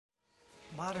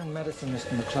Modern medicine,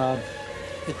 Mr. McLeod,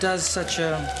 it does such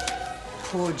a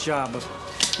poor job of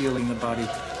healing the body.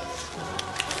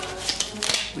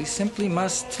 We simply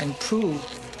must improve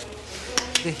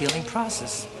the healing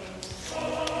process.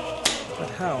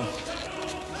 But how?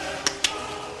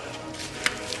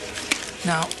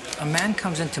 Now, a man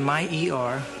comes into my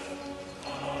ER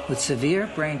with severe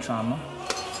brain trauma,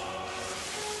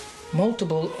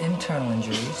 multiple internal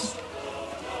injuries,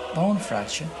 bone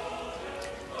fracture,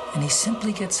 and he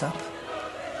simply gets up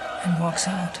and walks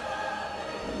out.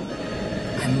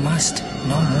 I must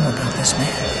know more about this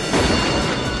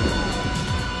man.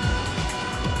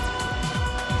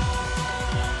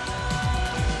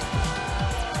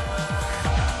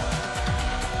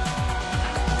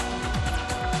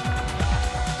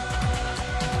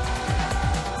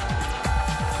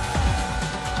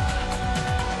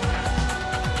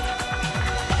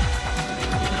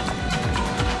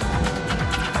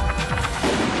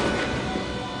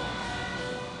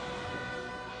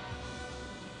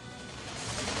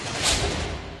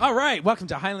 All right, welcome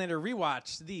to Highlander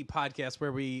Rewatch, the podcast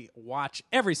where we watch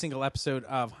every single episode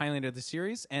of Highlander the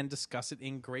series and discuss it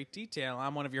in great detail.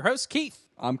 I'm one of your hosts, Keith.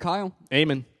 I'm Kyle.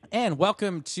 Eamon. And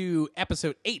welcome to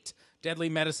episode 8, Deadly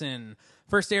Medicine.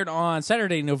 First aired on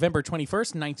Saturday, November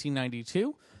 21st,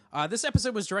 1992. This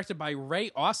episode was directed by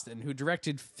Ray Austin, who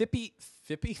directed 50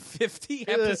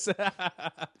 episodes.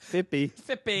 Fippy.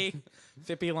 Fippy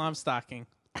Lomstocking.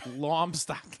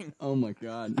 Lomstocking. Oh my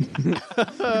God. You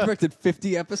directed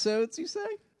 50 episodes, you say?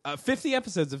 50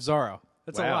 episodes of Zorro.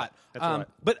 That's a Wow. lot. That's a lot.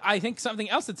 But I think something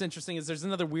else that's interesting is there's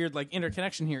another weird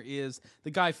interconnection here is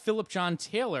the guy Philip John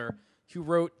Taylor who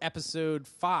wrote episode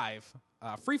 5,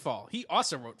 Freefall. He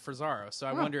also wrote for Zorro. So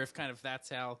I wonder if kind of that's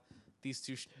how these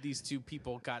two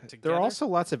people got together. There are also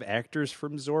lots of actors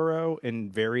from Zorro in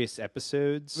various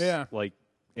episodes. Yeah. Like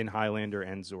in Highlander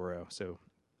and Zorro. So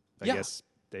I guess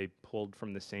they pulled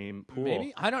from the same pool.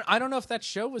 Maybe I don't know if that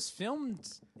show was filmed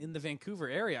in the Vancouver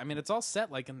area. I mean, it's all set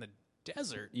in the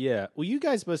desert. Yeah. Well, you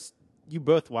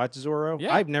both watch Zorro?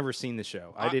 Yeah. I've never seen the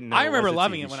show. I didn't know. I it remember was a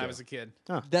loving TV it when I show. was a kid.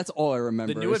 That's all I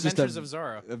remember. The New It's just Adventures of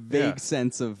Zorro. A vague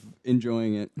sense of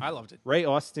enjoying it. I loved it. Ray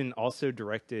Austin also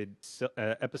directed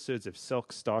episodes of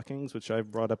Silk Stockings, which I've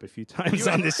brought up a few times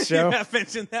on this show, You have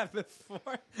mentioned that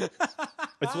before.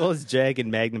 as well as Jag and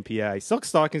Magnum PI. Silk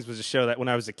Stockings was a show that when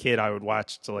I was a kid I would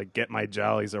watch to get my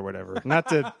jollies or whatever. Not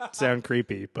to sound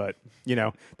creepy, but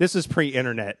this was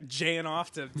pre-internet. Jaying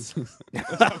off to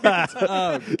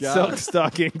Oh, God. Silk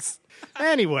Stockings.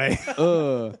 Anyway,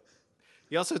 Ugh.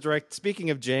 he also speaking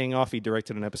of jaying off, he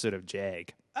directed an episode of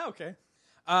Jag. Oh, okay.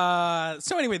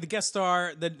 So anyway, the guest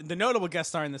star, the notable guest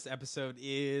star in this episode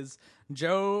is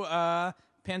Joe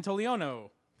Pantoliano.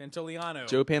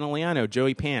 Joe Pantoliano,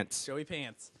 Joey Pants. Joey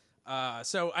Pants.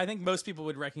 So I think most people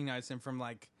would recognize him from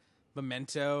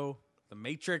Memento, The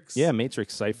Matrix, Yeah,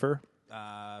 Matrix Cypher.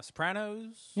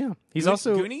 Sopranos. Yeah, he's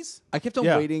also Goonies. I kept on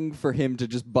Yeah. waiting for him to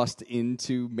just bust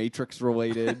into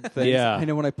Matrix-related things. Yeah. I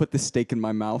know when I put this steak in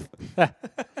my mouth.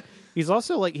 he's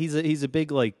also he's a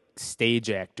big stage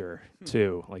actor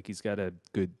too. He's got a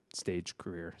good stage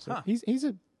career. So he's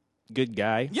a good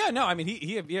guy. Yeah, no, I mean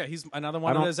he's another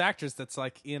one of those actors that's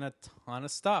in a ton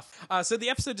of stuff. So the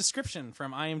episode description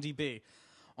from IMDb.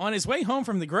 On his way home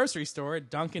from the grocery store,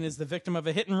 Duncan is the victim of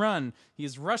a hit and run. He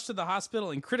is rushed to the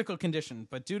hospital in critical condition,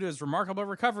 but due to his remarkable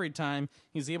recovery time,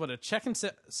 he's able to check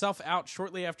himself out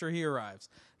shortly after he arrives.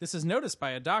 This is noticed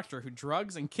by a doctor who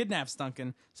drugs and kidnaps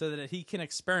Duncan so that he can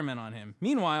experiment on him.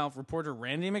 Meanwhile, reporter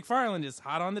Randy McFarland is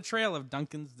hot on the trail of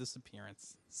Duncan's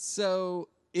disappearance. So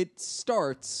it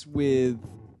starts with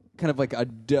kind of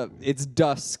it's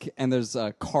dusk and there's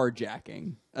a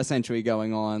carjacking essentially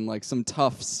going on. Some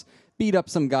toughs beat up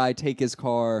some guy, take his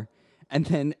car, and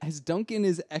then as Duncan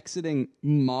is exiting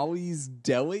Molly's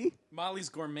Deli, Molly's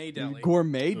Gourmet Deli.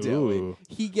 Gourmet Deli, Ooh.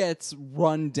 he gets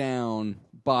run down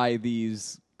by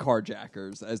these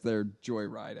carjackers as they're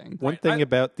joyriding. One thing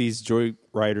about these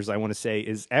joyriders I want to say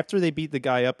is after they beat the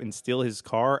guy up and steal his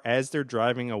car, as they're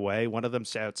driving away, one of them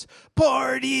shouts,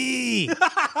 "Party!"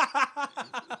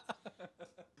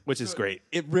 Which is great.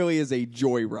 It really is a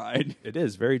joyride. It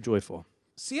is very joyful.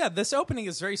 So yeah, this opening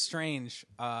is very strange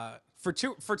for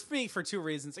two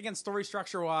reasons. Again, story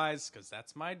structure wise, because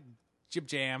that's my jib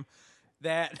jam.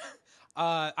 That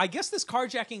I guess this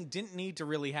carjacking didn't need to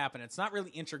really happen. It's not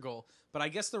really integral, but I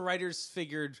guess the writers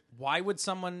figured, why would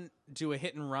someone do a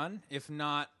hit and run if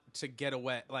not to get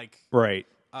away? Right.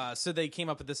 So they came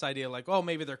up with this idea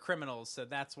maybe they're criminals, so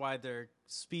that's why they're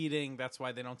speeding. That's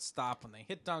why they don't stop when they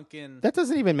hit Duncan. That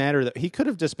doesn't even matter. He could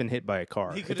have just been hit by a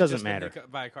car. He It could have doesn't just been matter. hit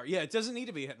by a car. Yeah, it doesn't need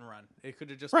to be hit and run. It could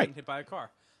have just Right. been hit by a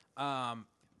car.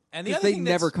 And the Because other they thing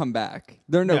never that's- come back.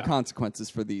 There are no No. consequences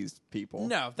for these people.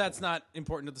 No, that's not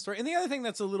important to the story. And the other thing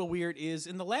that's a little weird is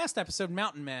in the last episode,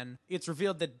 Mountain Men, it's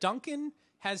revealed that Duncan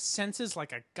has senses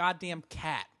like a goddamn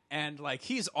cat. And like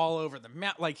he's all over the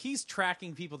map, like he's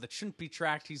tracking people that shouldn't be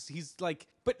tracked. He's like,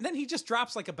 but then he just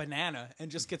drops like a banana and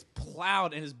just gets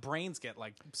plowed, and his brains get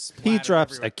like splattered He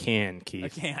drops everywhere. a can, Keith. A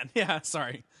can, yeah.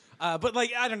 Sorry, but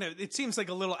like I don't know. It seems like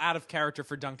a little out of character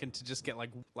for Duncan to just get like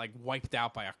wiped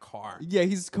out by a car. Yeah,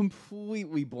 he's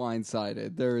completely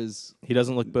blindsided. He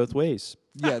doesn't look both ways.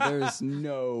 There is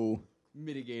no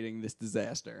mitigating this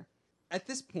disaster. At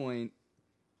this point,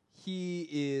 he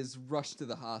is rushed to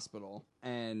the hospital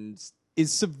and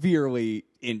is severely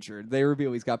injured. They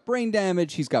reveal he's got brain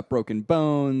damage, he's got broken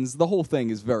bones. The whole thing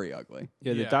is very ugly.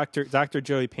 Yeah, the Yeah. Dr.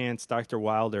 Joey Pants, Dr.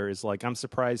 Wilder is like, I'm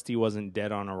surprised he wasn't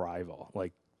dead on arrival.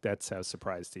 Like, that's how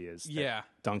surprised he is. that Yeah.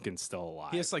 Duncan's still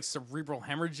alive. He has like cerebral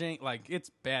hemorrhaging. Like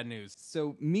it's bad news.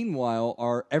 So, meanwhile,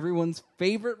 our everyone's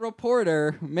favorite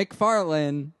reporter,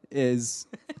 McFarlane, is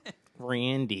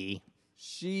Randy.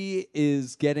 she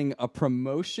is getting a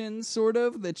promotion, sort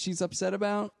of, that she's upset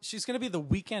about. She's gonna be the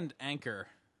weekend anchor.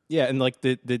 Yeah, and like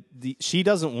the she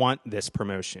doesn't want this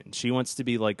promotion. She wants to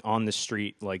be like on the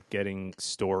street, like getting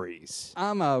stories.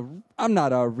 I'm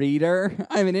not a reader.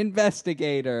 I'm an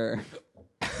investigator.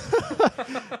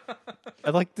 I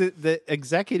like the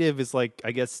executive is like,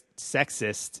 I guess,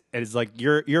 sexist, and is like,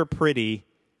 you're pretty,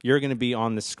 you're gonna be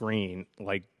on the screen,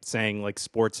 like saying like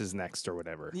sports is next or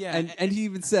whatever. Yeah, And he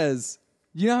even says,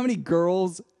 you know how many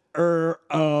girls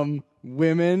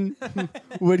women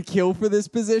would kill for this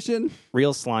position?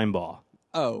 Real slime ball.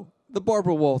 Oh, the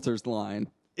Barbara Walters line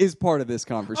is part of this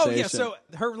conversation. Oh yeah, so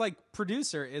her like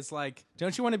producer is like,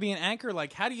 "Don't you want to be an anchor?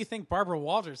 Like, how do you think Barbara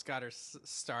Walters got her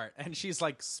start?" And she's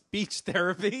like, "Speech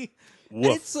therapy." And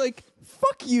it's like,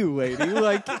 fuck you, lady.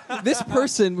 Like, this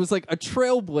person was like a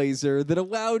trailblazer that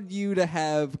allowed you to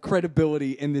have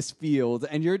credibility in this field,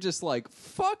 and you're just like,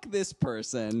 fuck this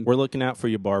person. We're looking out for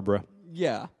you, Barbara.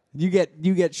 Yeah. You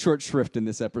get short shrift in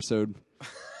this episode,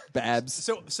 Babs.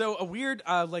 So a weird,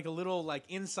 like a little like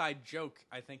inside joke,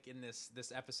 I think, in this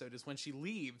episode is when she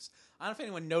leaves. I don't know if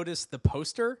anyone noticed the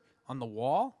poster on the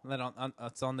wall that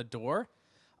it's on the door.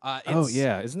 Oh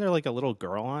yeah, isn't there like a little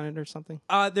girl on it or something?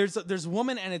 There's a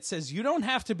woman, and it says, "You don't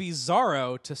have to be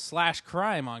Zorro to slash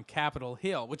crime on Capitol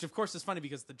Hill," which of course is funny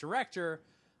because the director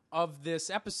of this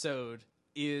episode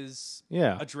is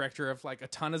a director of like a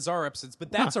ton of Zorro episodes,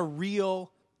 but that's a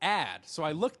real ad. So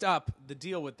I looked up the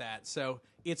deal with that. So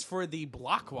it's for the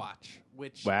Block Watch,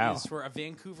 which is for a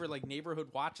Vancouver like neighborhood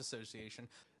watch association.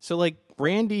 So like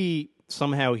Randy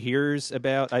somehow hears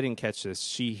about, I didn't catch this.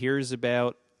 She hears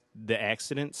about the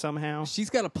accident somehow. She's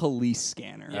got a police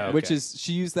scanner, Yeah, which okay. is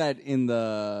she used that in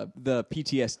the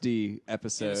PTSD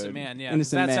episode. Innocent Man, yeah.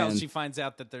 Innocent That's Man. how she finds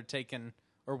out that they're taking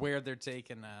or where they're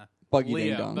taking Buggy Leo,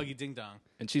 Ding Dong. Buggy Ding Dong.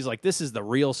 And she's like, this is the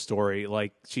real story.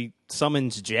 Like she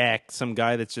summons Jack, some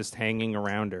guy that's just hanging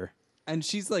around her. And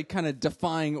she's like kind of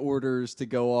defying orders to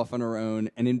go off on her own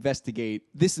and investigate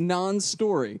this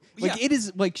non-story. Like Yeah. it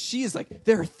is like she is like,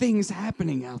 there are things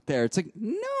happening out there. It's like,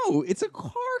 no, it's a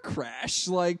car crash.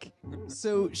 Like,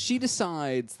 so she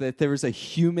decides that there is a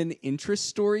human interest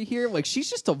story here. Like she's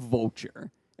just a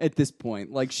vulture at this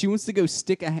point. Like she wants to go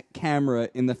stick a camera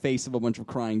in the face of a bunch of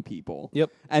crying people.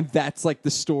 Yep. And that's like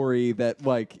the story that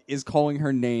like is calling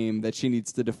her name, that she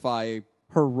needs to defy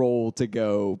her role to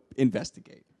go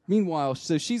investigate. Meanwhile,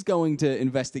 so she's going to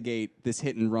investigate this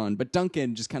hit and run, but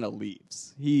Duncan just kind of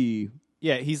leaves.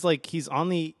 Yeah, he's on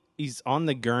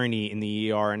the gurney in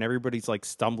the ER, and everybody's like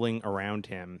stumbling around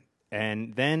him.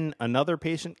 And then another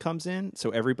patient comes in, so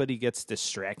everybody gets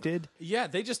distracted. Yeah,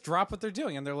 they just drop what they're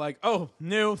doing, and they're like, "Oh,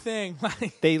 new thing."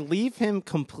 They leave him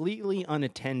completely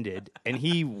unattended, and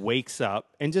he wakes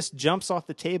up and just jumps off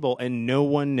the table, and no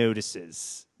one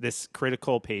notices this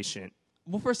critical patient.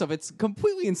 Well, first off, it's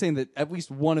completely insane that at least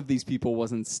one of these people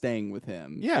wasn't staying with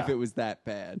him Yeah. if it was that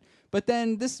bad. But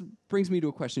then this brings me to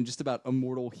a question just about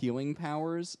immortal healing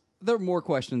powers. There are more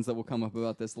questions that will come up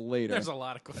about this later. There's a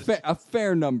lot of questions. A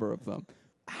fair number of them.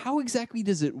 How exactly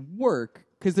does it work?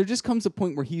 Because there just comes a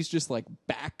point where he's just like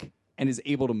back and is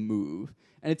able to move.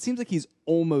 And it seems like he's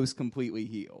almost completely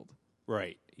healed.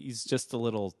 Right. He's just a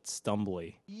little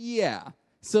stumbly. Yeah.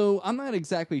 So I'm not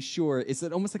exactly sure. Is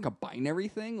it almost like a binary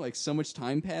thing? Like so much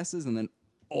time passes and then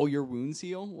all your wounds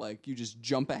heal? Like you just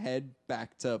jump ahead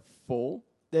back to full?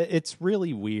 It's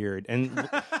really weird. And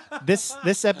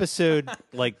this episode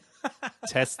like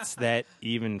tests that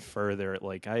even further.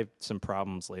 Like I have some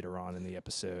problems later on in the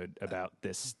episode about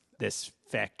this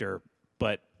factor,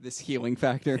 but This healing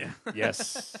factor?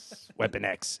 yes, Weapon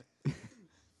X.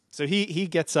 So he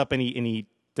gets up and he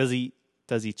does he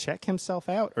check himself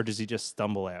out, or does he just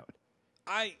stumble out?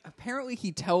 Apparently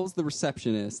he tells the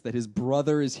receptionist that his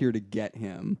brother is here to get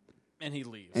him, and he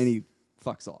leaves. and he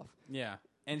fucks off. Yeah.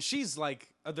 And she's like,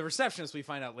 the receptionist, we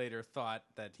find out later, thought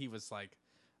that he was like,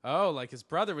 oh, like his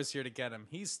brother was here to get him.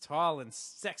 He's tall and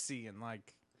sexy and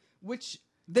like... Which...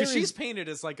 she's painted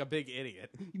as like a big idiot.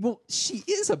 Well, she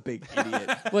is a big idiot.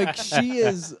 Like, she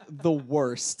is the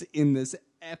worst in this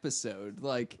episode.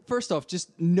 Like, first off,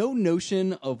 just no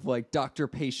notion of like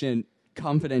doctor-patient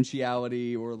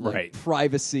confidentiality or like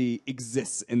privacy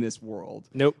exists in this world.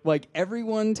 Nope. Like,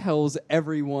 everyone tells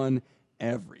everyone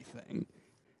everything.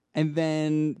 And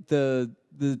then the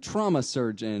trauma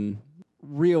surgeon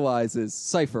realizes,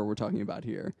 Cypher we're talking about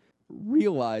here,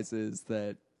 realizes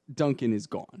that Duncan is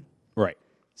gone. Right.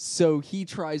 So he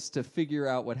tries to figure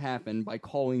out what happened by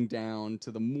calling down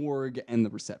to the morgue and the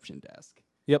reception desk.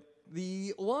 Yep.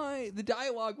 The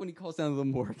dialogue when he calls down to the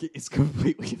morgue is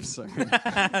completely absurd.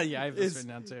 Yeah, I have this written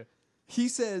down too. He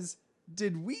says,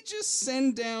 "Did we just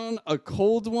send down a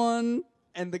cold one?"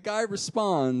 And the guy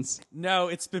responds, "No,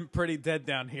 it's been pretty dead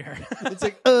down here." It's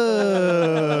like,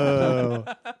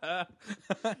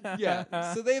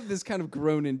 yeah. So they have this kind of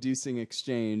groan-inducing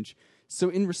exchange. So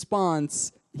in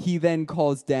response, he then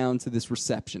calls down to this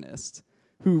receptionist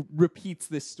who repeats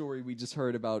this story we just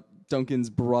heard about Duncan's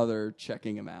brother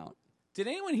checking him out. Did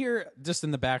anyone hear, just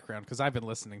in the background, because I've been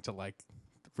listening to like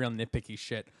real nitpicky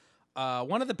shit,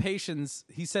 one of the patients,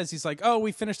 he says, he's like, oh,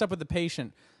 we finished up with the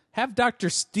patient. Have Dr.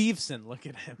 Stevenson look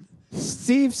at him.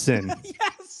 Stevenson.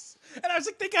 Yes! And I was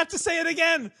like, they got to say it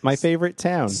again. My favorite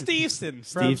town. Stevenson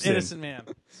from Innocent Man.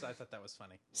 So I thought that was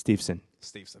funny. Stevenson.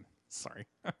 Sorry.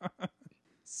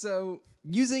 So,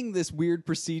 using this weird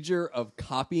procedure of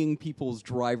copying people's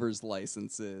driver's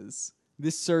licenses,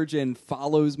 this surgeon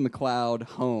follows McLeod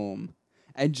home,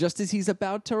 and just as he's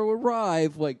about to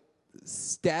arrive, like,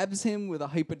 stabs him with a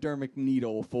hypodermic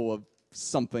needle full of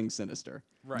something sinister.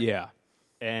 Right. Yeah.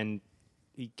 And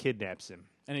he kidnaps him.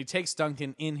 And he takes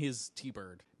Duncan in his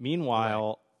T-Bird.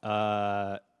 Meanwhile,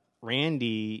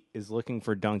 Randy is looking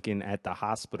for Duncan at the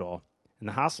hospital. And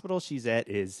the hospital she's at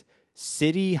is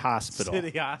City Hospital.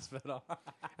 City Hospital.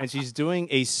 And she's doing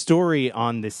a story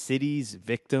on the city's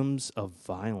victims of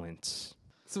violence.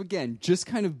 So again, just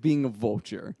kind of being a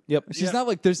vulture. Yep. She's not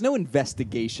like, there's no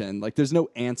investigation. Like, there's no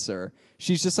answer.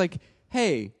 She's just like,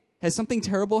 hey, has something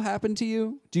terrible happened to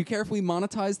you? Do you care if we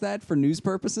monetize that for news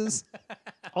purposes?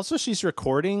 Also, she's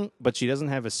recording, but she doesn't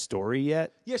have a story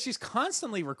yet. Yeah, she's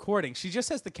constantly recording. She just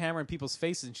has the camera in people's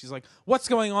faces, and she's like, what's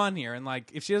going on here? And,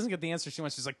 like, if she doesn't get the answer she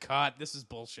wants, she's like, cut, this is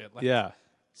bullshit. Like, Yeah.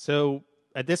 So,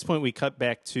 at this point, we cut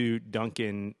back to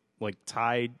Duncan, like,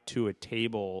 tied to a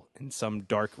table in some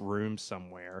dark room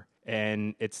somewhere.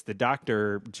 And it's the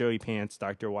doctor, Joey Pants,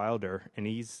 Dr. Wilder, and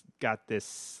he's got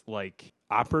this, like,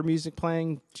 opera music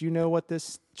playing. Do you know what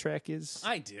this track is?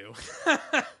 I do.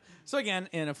 So again,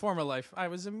 in a former life, I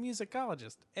was a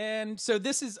musicologist. And so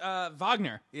this is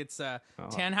Wagner. It's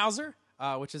Tannhauser,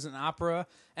 which is an opera.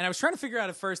 And I was trying to figure out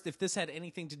at first if this had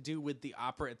anything to do with the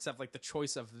opera itself, like the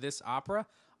choice of this opera.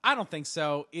 I don't think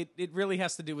so. It really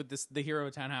has to do with the hero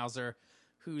Tannhauser,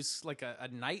 who's like a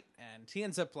knight, and he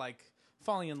ends up like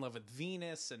falling in love with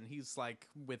Venus, and he's like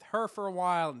with her for a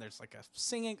while, and there's like a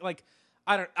singing, like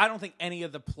I don't think any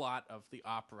of the plot of the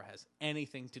opera has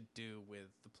anything to do with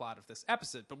the plot of this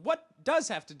episode. But what does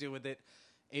have to do with it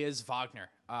is Wagner.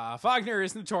 Wagner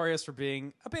is notorious for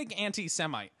being a big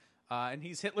anti-Semite. And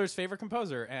he's Hitler's favorite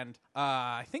composer. And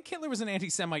I think Hitler was an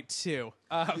anti-Semite too.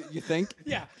 You think?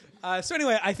 Yeah. So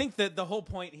anyway, I think that the whole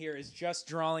point here is just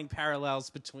drawing parallels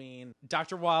between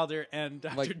Dr. Wilder and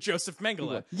Dr. Joseph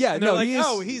Mengele. Yeah, and they're no, like, he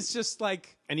is- he's just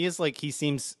like... And he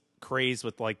seems crazed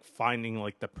with, like, finding,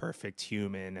 like, the perfect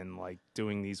human and, like,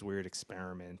 doing these weird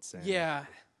experiments. And Yeah.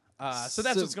 So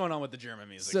that's what's going on with the German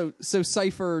music. So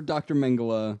Cypher, Dr.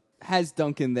 Mengele, has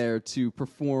Duncan there to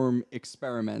perform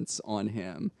experiments on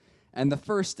him. And the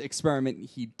first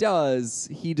experiment he does,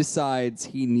 he decides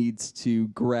he needs to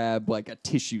grab like a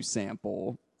tissue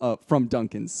sample from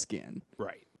Duncan's skin.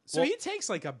 Right. So he takes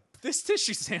like this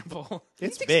tissue sample.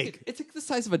 It's He big. takes- It's like the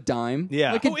size of a dime.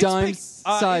 Yeah. Like a Oh, it's big.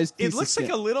 dime-sized piece It of looks like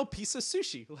skin. a little piece of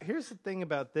sushi. Here's the thing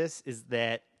about this is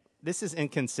that this is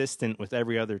inconsistent with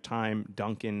every other time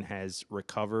Duncan has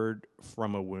recovered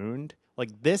from a wound.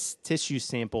 Like, this tissue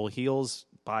sample heals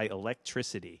by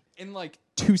electricity. In like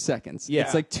 2 seconds. Yeah.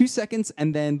 It's like 2 seconds,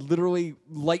 and then literally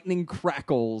lightning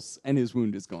crackles, and his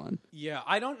wound is gone. Yeah,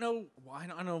 I don't know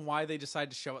why they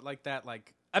decided to show it like that.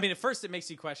 Like, I mean, at first it makes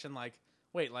you question, like,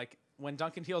 wait, like when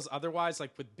Duncan heals otherwise,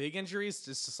 like with big injuries,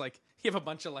 it's just like you have a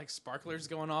bunch of like sparklers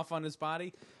going off on his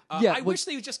body. Yeah, I wish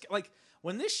they would just like.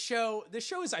 when this show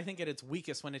is, I think, at its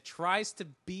weakest when it tries to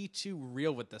be too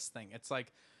real with this thing. It's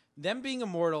like them being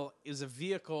immortal is a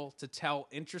vehicle to tell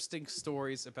interesting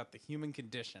stories about the human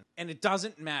condition, and it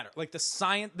doesn't matter. Like the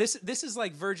science, this is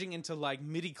like verging into like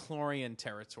midi-chlorian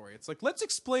territory. It's like, let's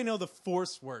explain how the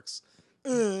Force works.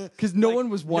 Because no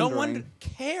one was wondering. No one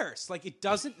cares. Like, it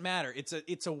doesn't matter.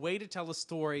 It's a way to tell a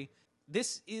story.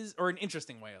 This is, or an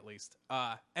interesting way at least.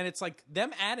 And it's like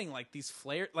them adding like these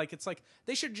flare. Like, it's like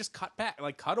they should just cut back,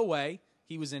 like cut away.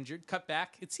 He was injured. Cut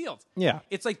back. It's healed. Yeah.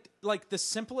 It's like the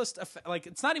simplest effect. Like,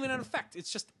 it's not even an effect.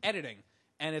 It's just editing.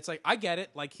 And it's like, I get it.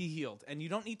 Like, he healed, and you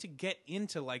don't need to get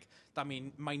into like, I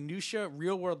mean, minutia,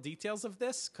 real world details of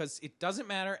this, because it doesn't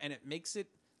matter, and it makes it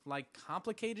like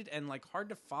complicated and like hard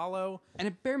to follow. And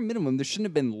at bare minimum, there shouldn't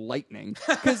have been lightning,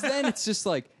 because then it's just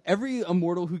like every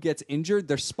immortal who gets injured,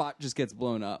 their spot just gets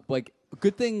blown up. Like,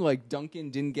 good thing like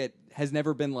Duncan has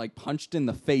never been like punched in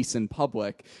the face in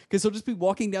public, because he'll just be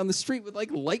walking down the street with like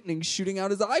lightning shooting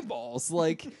out his eyeballs.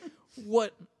 Like,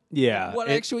 what? Yeah. What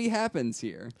actually happens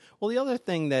here? Well, the other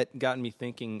thing that got me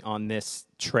thinking on this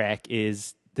track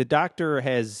is the doctor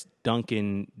has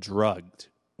Duncan drugged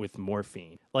with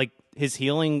morphine. Like, his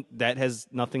healing, that has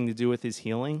nothing to do with his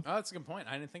healing. Oh, that's a good point.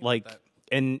 I didn't think Like, about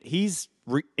that. and he's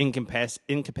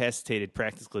incapacitated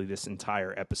practically this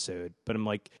entire episode. But I'm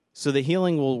like, so the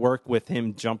healing will work with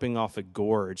him jumping off a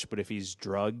gorge, but if he's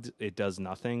drugged, it does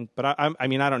nothing. But I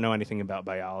mean, I don't know anything about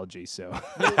biology, so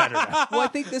I don't know. Well,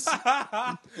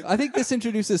 I think this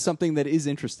introduces something that is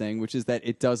interesting, which is that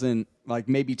it doesn't, like,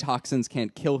 maybe toxins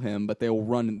can't kill him, but they'll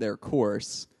run their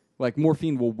course. Like,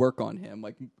 morphine will work on him.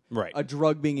 Like, Right. a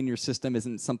drug being in your system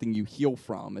isn't something you heal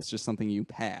from. It's just something you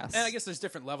pass. And I guess there's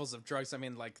different levels of drugs. I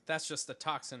mean, like, that's just a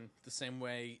toxin the same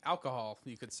way alcohol,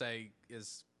 you could say,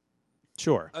 is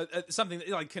Sure. something that,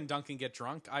 like, can Duncan get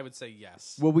drunk? I would say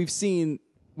yes. Well,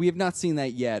 we have not seen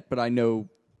that yet, but I know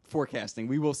forecasting,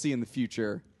 we will see in the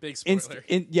future. Big spoiler.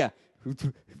 Yeah.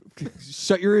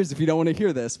 Shut your ears if you don't want to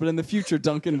hear this, but in the future,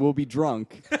 Duncan will be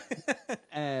drunk.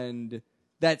 And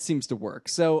that seems to work.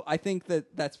 So I think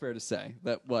that that's fair to say,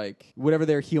 that like whatever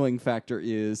their healing factor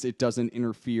is, it doesn't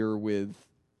interfere with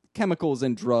chemicals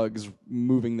and drugs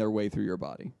moving their way through your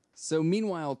body. So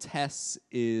meanwhile, Tess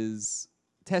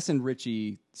and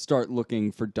Richie start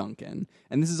looking for Duncan.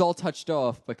 And this is all touched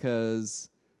off because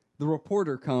the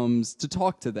reporter comes to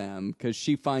talk to them because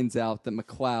she finds out that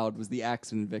McLeod was the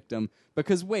accident victim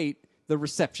because, wait, the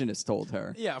receptionist told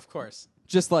her. Yeah, of course.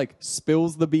 Just like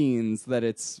spills the beans that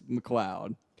it's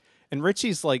McLeod. And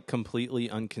Richie's like completely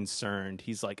unconcerned.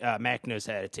 He's like, Mac knows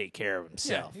how to take care of Yeah,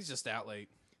 himself. he's just out late.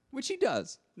 Which he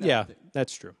does. Yeah,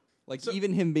 that's true. Like,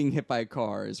 even him being hit by a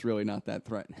car is really not that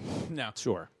threatening. No.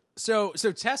 Sure. So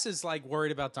Tess is like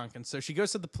worried about Duncan, so she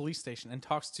goes to the police station and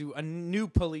talks to a new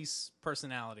police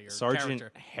personality or Sergeant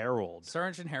character. Harold.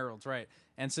 Sergeant Harold, right?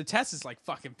 And so Tess is like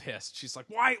fucking pissed. She's like,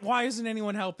 why isn't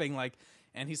anyone helping? Like,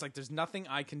 and he's like, there's nothing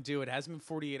I can do. It hasn't been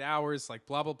 48 hours. Like,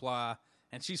 blah blah blah.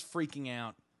 And she's freaking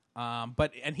out.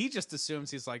 And he just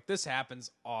assumes, he's like, this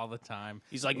happens all the time.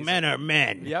 He's like, men are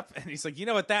men. Yep. And he's like, you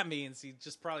know what that means? He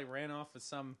just probably ran off with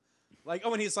some. Like,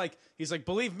 and he's like,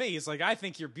 believe me, he's like, I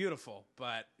think you're beautiful,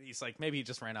 but he's like, maybe he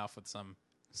just ran off with some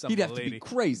He'd have lady. to be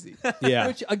crazy. Yeah.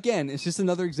 Which, again, is just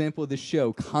another example of this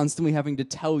show constantly having to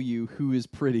tell you who is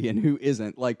pretty and who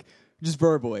isn't. Like, just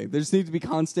verbally. There just need to be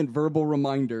constant verbal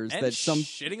reminders And that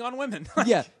shitting on women.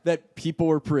 yeah, that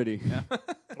people are pretty.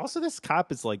 Also, this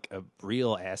cop is like a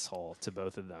real asshole to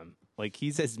both of them. Like,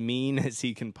 he's as mean as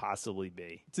he can possibly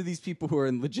be. To these people who are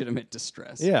in legitimate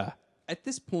distress. Yeah. At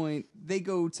this point, they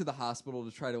go to the hospital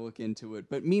to try to look into it.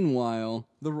 But meanwhile,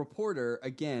 the reporter,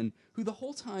 again, who the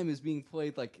whole time is being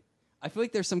played like, I feel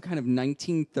like there's some kind of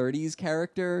 1930s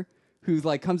character who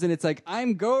like comes in. It's like,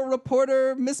 I'm girl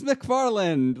reporter Miss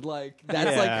McFarland. Like,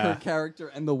 that's like her character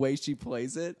and the way she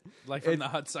plays it. Like from the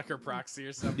Hudsucker Proxy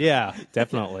or something. Yeah,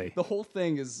 definitely. The whole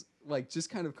thing is like just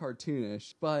kind of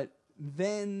cartoonish. But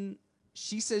then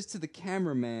she says to the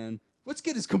cameraman, let's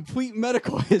get his complete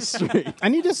medical history.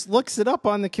 And he just looks it up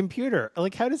on the computer.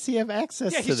 Like, how does he have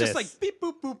access Yeah, to he's this? just like, beep,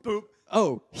 boop, boop, boop.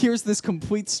 Oh, here's this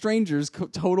complete stranger's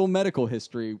total medical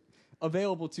history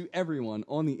available to everyone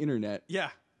on the internet. Yeah.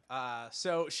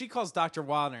 So she calls Dr.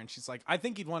 Wilder and she's like, I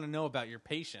think you'd want to know about your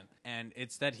patient. And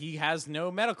it's that he has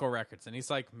no medical records. And he's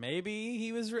like, maybe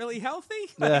he was really healthy?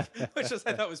 Which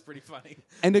I thought was pretty funny.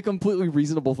 And a completely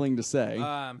reasonable thing to say.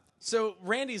 So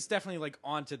Randy's definitely like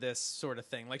onto this sort of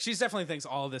thing. Like, she definitely thinks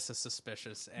all of this is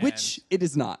suspicious. And Which it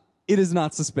is not. It is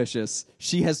not suspicious.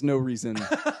 She has no reason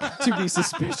to be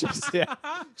suspicious. Yeah.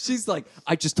 She's like,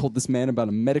 I just told this man about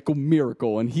a medical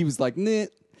miracle. And he was like, nah.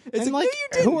 It's And like, like, no, you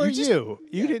didn't. who are just- you?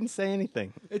 You didn't say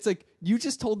anything. It's like, you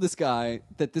just told this guy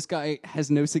that this guy has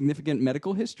no significant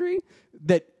medical history.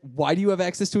 That why do you have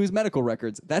access to his medical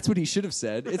records? That's what he should have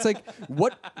said. It's like,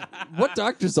 what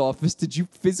doctor's office did you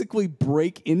physically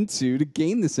break into to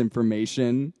gain this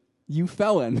information, you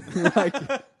felon? Like,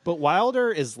 But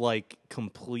Wilder is like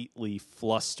completely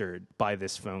flustered by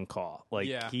this phone call. Like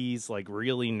Yeah. he's like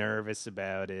really nervous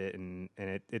about it, and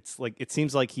it's like it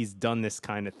seems like he's done this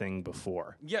kind of thing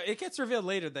before. Yeah, it gets revealed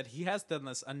later that he has done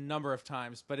this a number of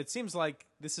times, but it seems like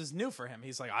this is new for him.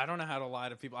 He's like, I don't know how to lie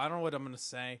to people. I don't know what I'm going to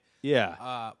say.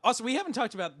 Yeah. Also, we haven't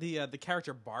talked about the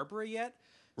character Barbara yet.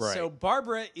 Right. So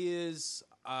Barbara is,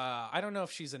 I don't know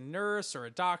if she's a nurse or a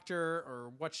doctor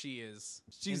or what she is.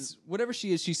 she's whatever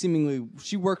she is.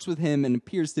 She works with him and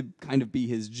appears to kind of be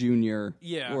his junior,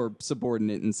 Yeah. or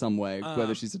subordinate in some way.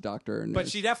 Whether she's a doctor or nurse. But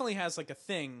she definitely has like a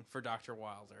thing for Dr.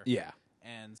 Wilder. Yeah.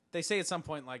 And they say at some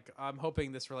point, like, I'm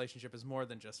hoping this relationship is more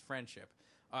than just friendship.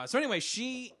 So anyway,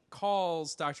 she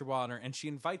calls Dr. Wilder and she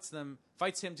invites him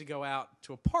to go out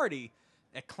to a party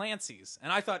at Clancy's.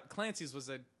 And I thought Clancy's was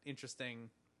an interesting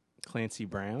Clancy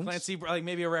Brown. like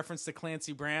maybe a reference to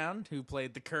Clancy Brown, who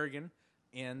played the Kurgan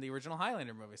in the original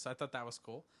Highlander movie. So I thought that was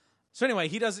cool. So anyway,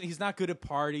 he's not good at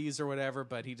parties or whatever,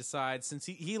 but he decides, since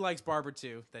he likes Barbara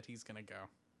too, that he's gonna go.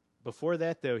 Before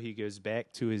that, though, he goes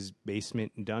back to his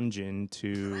basement dungeon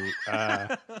to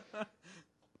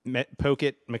poke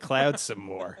at McLeod some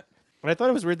more. But I thought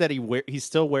it was weird that he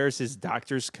still wears his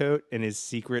doctor's coat in his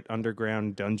secret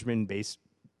underground dungeon basement.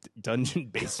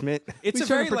 It's he's a trying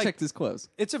very to protect like his clothes.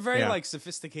 it's a very Yeah. like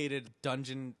sophisticated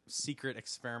dungeon secret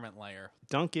experiment layer.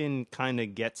 Duncan kind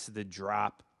of gets the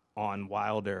drop on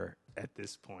Wilder at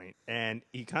this point, and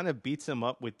he kind of beats him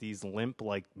up with these limp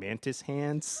like mantis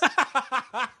hands.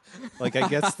 Like I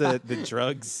guess the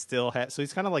drugs still have, so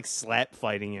he's kind of like slap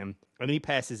fighting him, and he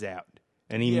passes out,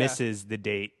 and he Yeah. misses the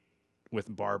date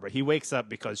with Barbara. He wakes up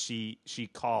because she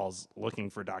calls looking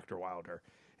for Dr. Wilder,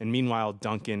 and meanwhile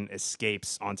Duncan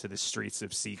escapes onto the streets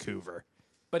of Seacouver.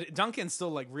 But Duncan's still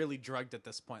like really drugged at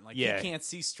this point. Like Yeah. he can't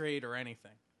see straight or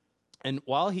anything. And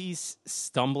while he's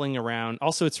stumbling around,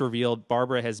 also it's revealed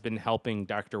Barbara has been helping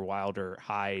Dr. Wilder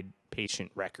hide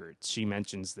patient records. She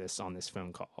mentions this on this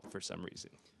phone call for some reason.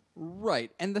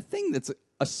 Right. And the thing that's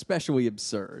especially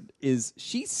absurd is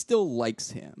she still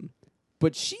likes him,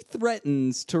 but she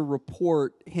threatens to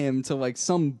report him to like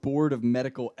some board of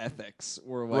medical ethics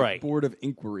or like Right. board of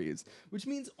inquiries, which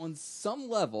means on some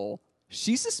level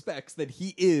she suspects that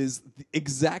he is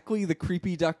exactly the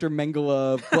creepy Dr.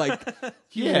 Mengele like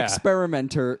human Yeah.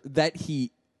 experimenter that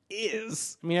he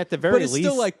is. I mean, at the very But it's least,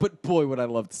 still like, but boy, would I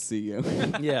love to see you.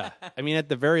 yeah. I mean, at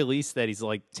the very least, that he's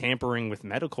like tampering with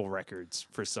medical records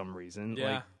for some reason.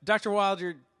 Yeah. Like, Dr.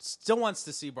 Wilder still wants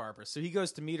to see Barbara, so he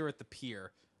goes to meet her at the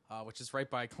pier, which is right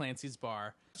by Clancy's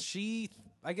bar. She,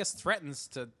 I guess, threatens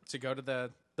to go to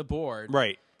the board.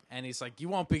 right. And he's like, you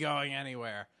won't be going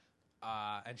anywhere.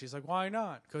 And she's like, why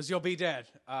not? Because you'll be dead.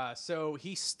 So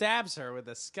he stabs her with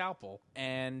a scalpel,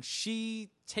 and she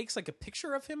takes like a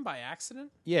picture of him by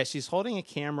accident. Yeah, she's holding a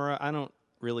camera. I don't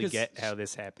really 'Cause get how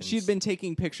this happens. She'd been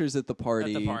taking pictures at the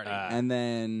party, party. and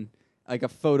then like a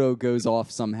photo goes off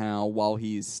somehow while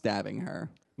he's stabbing her.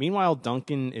 Meanwhile,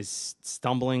 Duncan is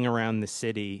stumbling around the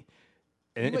city.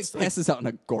 And He like it's like, passes out in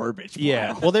a garbage pile.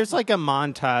 yeah. Well, there's like a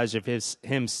montage of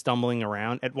him stumbling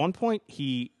around. At one point,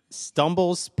 he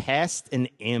stumbles past an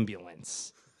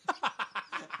ambulance.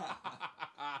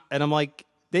 And I'm like,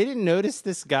 they didn't notice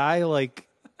this guy like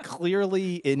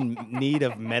clearly in need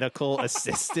of medical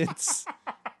assistance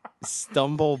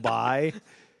stumble by.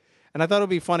 And I thought it would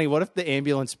be funny. What if the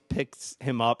ambulance picks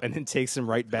him up and then takes him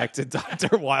right back to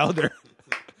Dr. Wilder?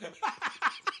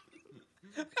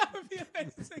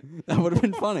 That would have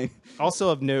been funny. Also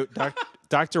of note,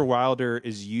 Dr. Wilder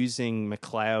is using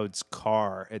McLeod's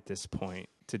car at this point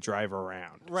to drive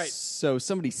around. Right. So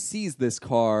somebody sees this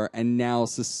car, and now,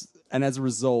 and as a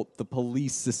result, the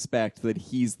police suspect that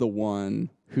he's the one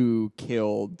who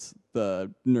killed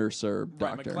the nurse or Right.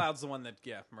 doctor. McLeod's the one that,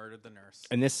 murdered the nurse.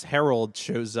 And this herald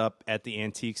shows up at the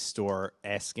antique store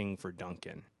asking for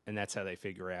Duncan. And that's how they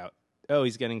figure out, oh,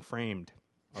 he's getting framed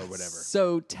or whatever.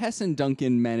 So Tess and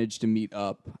Duncan managed to meet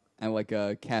up at like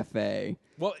a cafe.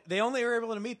 Well, they only were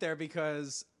able to meet there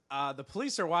because the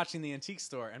police are watching the antique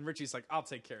store, and Richie's like, I'll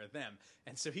take care of them.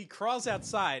 And so he crawls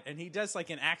outside, and he does like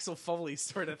an Axel Foley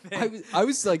sort of thing. I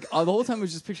was like, the whole time I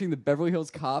was just picturing the Beverly Hills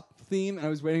Cop theme, and I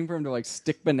was waiting for him to like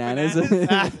stick bananas in his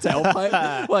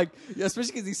tailpipe. Like,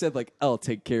 especially because he said like, I'll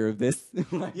take care of this.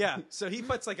 Yeah, so he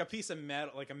puts like a piece of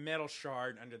metal, like a metal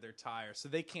shard under their tire, so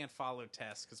they can't follow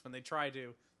Tess, because when they try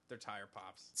to, their tire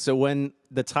pops. So when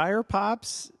the tire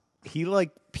pops, he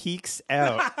like peeks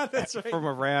out That's right. from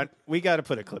around. We got to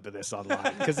put a clip of this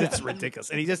online because it's ridiculous.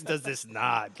 And he just does this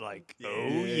nod like, oh,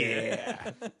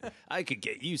 yeah. I could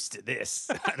get used to this.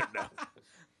 I don't know.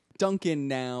 Duncan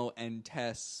now and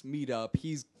Tess meet up.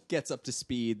 He gets up to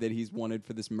speed that he's wanted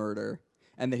for this murder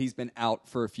and that he's been out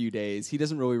for a few days. He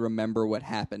doesn't really remember what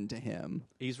happened to him.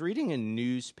 He's reading a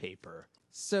newspaper.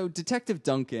 So Detective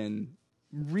Duncan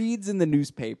reads in the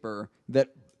newspaper that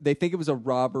they think it was a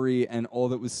robbery and all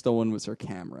that was stolen was her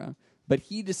camera. But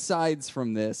he decides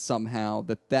from this somehow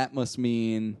that must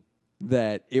mean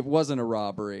that it wasn't a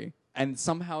robbery, and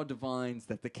somehow divines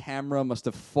that the camera must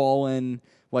have fallen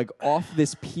like off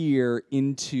this pier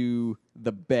into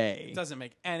the bay. It doesn't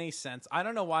make any sense. I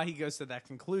don't know why he goes to that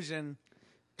conclusion.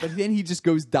 But then he just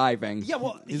goes diving. Yeah,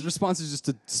 well, his response is just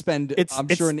to spend,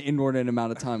 It's- an inordinate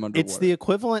amount of time underwater. It's the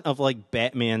equivalent of like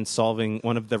Batman solving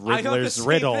one of the thought the Riddler's same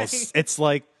riddles. thing. It's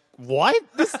like, what?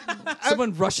 This,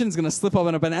 Someone Russian's going to slip up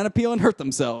on a banana peel and hurt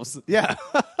themselves. yeah.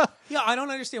 Yeah, I don't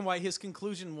understand why his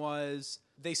conclusion was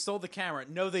they stole the camera.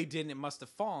 No, they didn't. It must have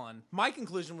fallen. My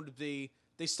conclusion would be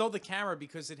they stole the camera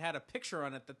because it had a picture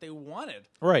on it that they wanted.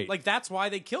 Right. Like, that's why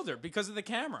they killed her, because of the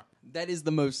camera. That is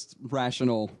the most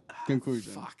rational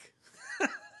conclusion. Fuck.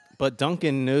 But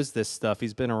Duncan knows this stuff.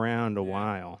 He's been around a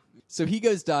while. So he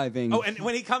goes diving. Oh, and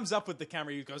when he comes up with the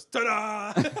camera, he goes,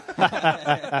 ta-da!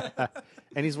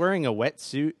 And he's wearing a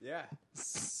wetsuit. Yeah.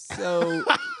 So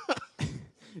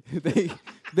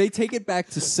they take it back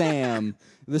to Sam,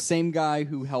 the same guy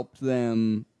who helped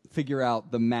them figure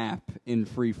out the map in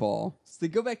Freefall. So they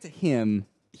go back to him.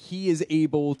 He is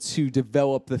able to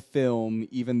develop the film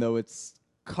even though it's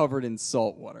covered in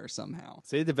salt water somehow.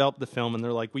 So they developed the film, and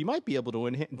they're like, we might be able to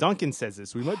enhance. Duncan says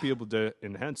this. We might be able to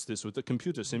enhance this with a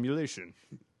computer simulation.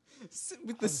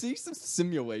 With the use of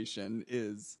simulation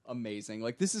is amazing.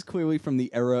 Like, this is clearly from the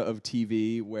era of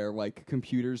TV where like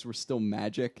computers were still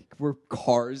magic, where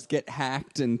cars get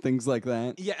hacked and things like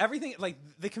that. Yeah, everything, like,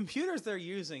 the computers they're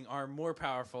using are more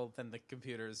powerful than the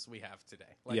computers we have today.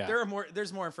 Like, Yeah.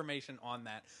 there's more information on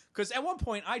that. Because at one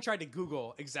point, I tried to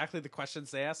Google exactly the questions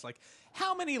they asked, like,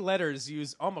 how many letters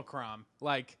use Omicron?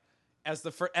 Like, as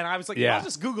the first, and I was like, Yeah. I'll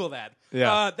just Google that.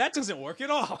 Yeah. That doesn't work at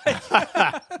all.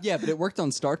 Yeah, but it worked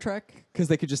on Star Trek because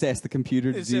they could just ask the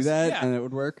computer to It's do just- that yeah. and it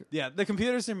would work. Yeah, the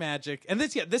computers are magic. And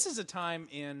this is a time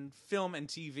in film and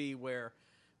TV where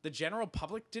the general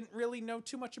public didn't really know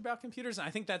too much about computers. And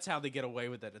I think that's how they get away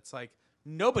with it. It's like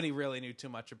nobody really knew too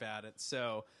much about it.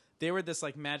 So they were this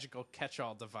like magical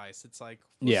catch-all device. It's like,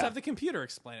 let's Yeah. have the computer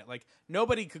explain it. Like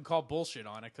nobody could call bullshit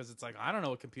on it because it's like, I don't know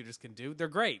what computers can do. They're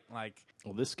great. Like,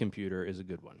 Well, this computer is a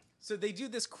good one. so they do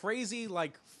this crazy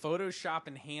like Photoshop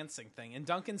enhancing thing, and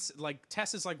Duncan's like,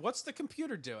 Tess is like, "What's the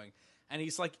computer doing?" And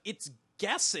he's like, "It's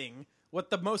guessing what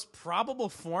the most probable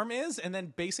form is, and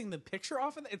then basing the picture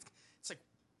off of it." It's like,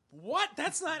 what?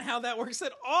 That's not how that works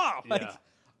at all. Like,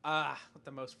 Yeah. what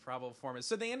the most probable form is.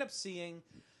 So they end up seeing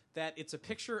that it's a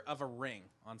picture of a ring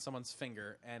on someone's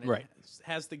finger, and it Right.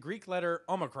 has the Greek letter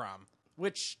Omicron,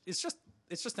 which is just.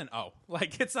 It's just an O.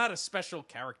 Like, it's not a special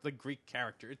character, the Greek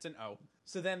character. It's an O.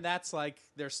 So then that's, like,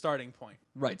 their starting point.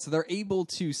 Right. So they're able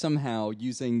to somehow,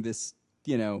 using this,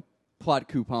 plot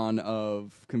coupon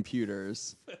of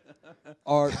computers,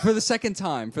 are for the second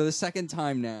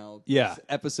time now, Yeah. this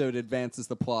episode advances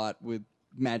the plot with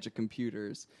magic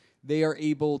computers. They are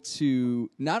able to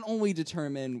not only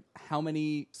determine how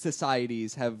many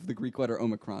societies have the Greek letter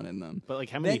Omicron in them, But, like,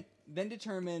 how many- Then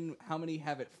determine how many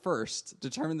have it first,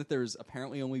 determine that there's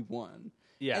apparently only one.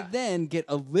 Yeah. And then get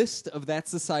a list of that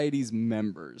society's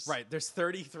members. Right. There's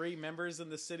 33 members in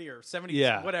the city, or 70,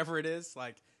 Yeah. whatever it is.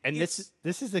 Like, And it's-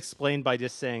 this is explained by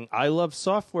just saying, I love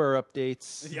software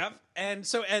updates. Yep. And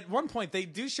so at one point they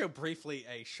do show briefly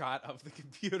a shot of the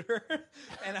computer,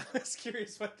 and I was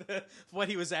curious what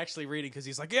he was actually reading, because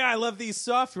he's like, "Yeah, I love these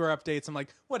software updates." I'm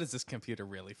like, "What does this computer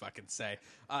really fucking say?"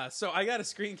 So I got a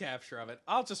screen capture of it.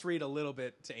 I'll just read a little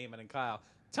bit to Eamon and Kyle.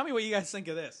 Tell me what you guys think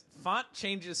of this. Font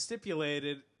changes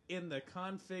stipulated in the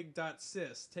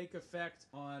config.sys take effect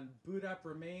on boot up.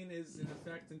 Remain is in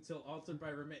effect until altered by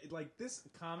remain. Like, this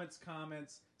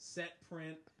comments, set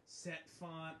print, set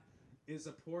font is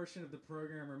a portion of the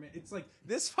program remain. It's like,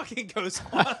 this fucking goes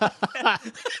on.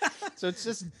 So it's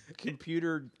just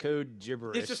computer code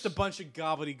gibberish. It's just a bunch of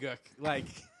gobbledygook. Like,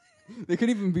 They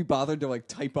couldn't even be bothered to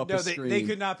type up no, a screen. they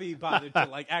could not be bothered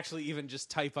to actually even just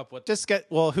type up what.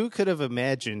 Who could have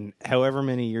imagined however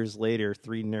many years later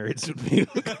 3 nerds would be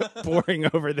poring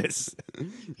over this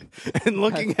and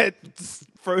looking at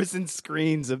frozen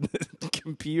screens of the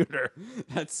computer.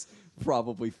 That's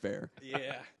probably fair.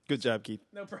 Yeah, Good job, Keith.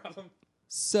 no problem.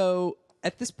 So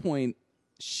at this point,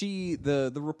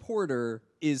 the reporter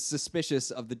is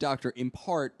suspicious of the doctor in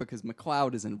part because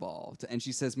McLeod is involved. And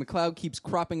she says, McLeod keeps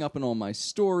cropping up in all my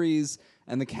stories.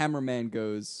 And the cameraman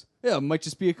goes, yeah, it might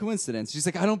just be a coincidence. She's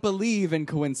like, I don't believe in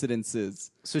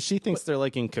coincidences. So she thinks they're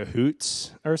like in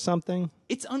cahoots or something?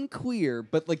 It's unclear,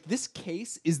 but like this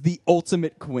case is the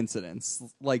ultimate coincidence.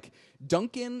 Like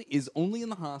Duncan is only in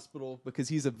the hospital because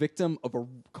he's a victim of a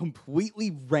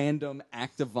completely random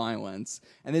act of violence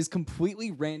and is completely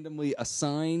randomly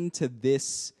assigned to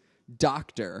this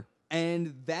doctor.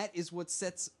 And that is what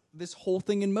sets this whole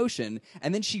thing in motion.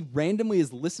 And then she randomly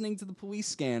is listening to the police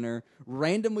scanner,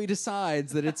 randomly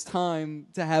decides that it's time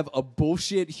to have a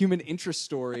bullshit human interest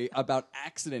story about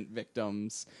accident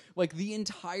victims. Like the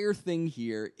entire thing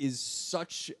here is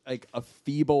such like a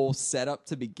feeble setup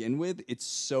to begin with. It's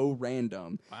so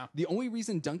random. Wow. The only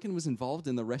reason Duncan was involved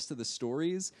in the rest of the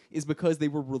stories is because they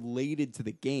were related to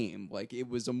the game. Like it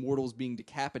was Immortals being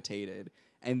decapitated.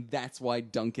 And that's why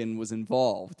Duncan was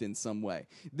involved in some way.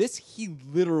 This, he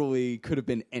literally could have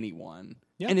been anyone.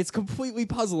 Yeah. And it's completely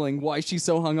puzzling why she's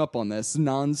so hung up on this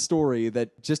non-story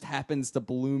that just happens to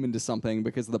bloom into something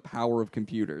because of the power of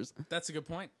computers. That's a good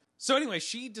point. So anyway,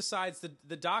 she decides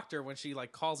the doctor, when she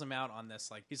like calls him out on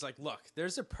this, like he's like, look,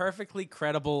 there's a perfectly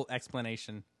credible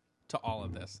explanation to all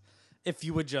of this. If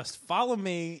you would just follow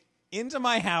me into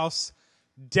my house,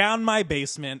 down my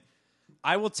basement,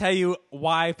 I will tell you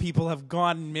why people have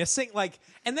gone missing. Like,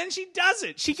 and then she does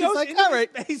it. She's goes like, into all the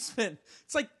right. basement.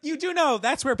 It's like, you do know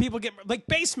that's where people get, like,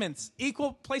 basements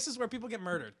equal places where people get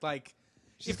murdered. Like,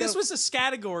 if this was a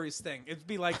categories thing, it'd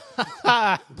be like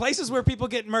places where people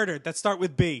get murdered that start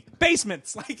with B.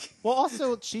 Basements. Like, well,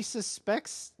 also she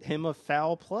suspects him of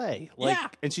foul play. Like, yeah.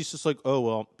 And she's just like, oh,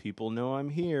 well, people know I'm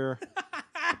here.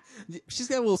 She's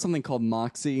got a little something called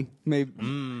Moxie.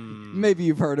 Maybe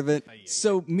you've heard of it.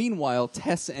 So meanwhile,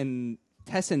 Tess and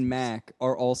Mac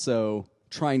are also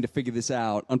trying to figure this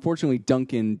out. Unfortunately,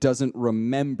 Duncan doesn't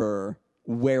remember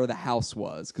where the house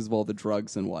was because of all the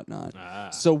drugs and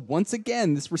whatnot. So once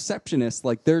again, this receptionist,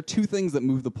 like there are two things that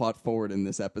move the plot forward in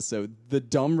this episode: the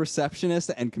dumb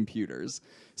receptionist and computers.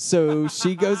 So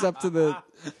she goes up to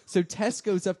so Tess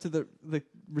goes up to the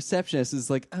receptionist, is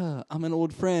like, I'm an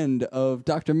old friend of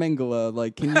Dr. Mengele.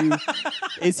 Like,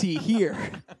 is he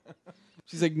here?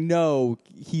 She's like, no,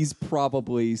 he's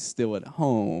probably still at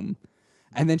home.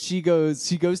 And then she goes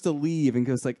to leave and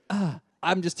goes like,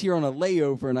 I'm just here on a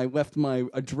layover and I left my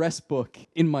address book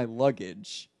in my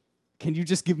luggage. Can you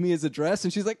just give me his address?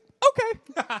 And she's like,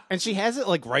 okay. And she has it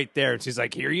like right there. And she's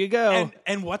like, here you go.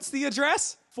 and what's the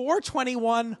address?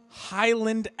 421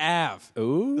 Highland Ave.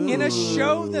 Ooh. In a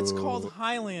show that's called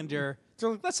Highlander,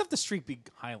 they're like, let's have the street be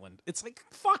Highland. It's like,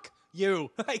 fuck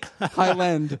you. Like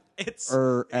Highland.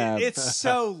 Ave. It's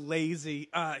so lazy.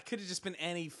 It could have just been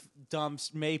any dumb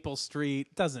Maple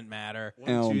Street. Doesn't matter.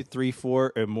 1, 2, 3,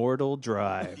 4 Immortal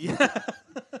Drive. Yeah.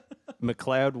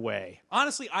 McLeod Way.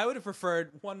 Honestly, I would have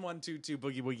preferred 1122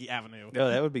 Boogie Woogie Avenue. Oh,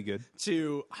 that would be good.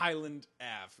 To Highland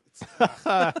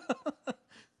Ave.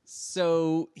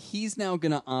 So he's now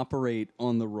going to operate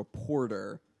on the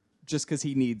reporter just because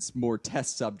he needs more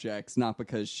test subjects, not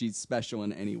because she's special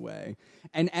in any way.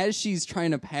 And as she's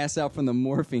trying to pass out from the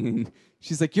morphine,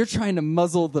 she's like, you're trying to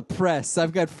muzzle the press.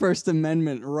 I've got First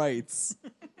Amendment rights.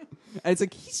 And it's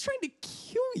like, he's trying to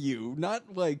kill you,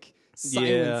 not like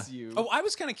silence you. Oh, I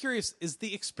was kind of curious. Is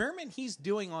the experiment he's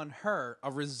doing on her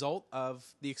a result of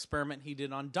the experiment he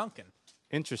did on Duncan?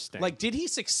 Interesting. Like, did he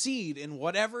succeed in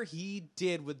whatever he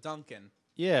did with Duncan?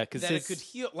 Yeah, because that it could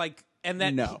heal. Like, and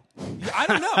that no, I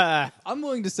don't know. I'm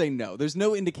willing to say no. There's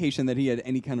no indication that he had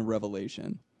any kind of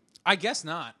revelation. I guess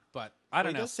not, but I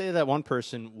don't know. He does say that one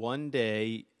person, one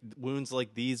day, wounds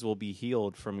like these will be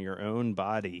healed from your own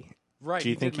body. Right? Do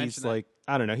you think he's like,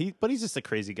 I don't know, but he's just a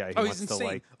crazy guy who wants he's insane. to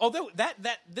like. Although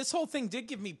this whole thing did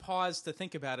give me pause to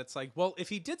think about. It's like, well, if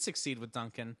he did succeed with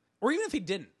Duncan, or even if he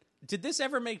didn't. Did this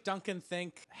ever make Duncan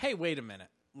think, hey, wait a minute,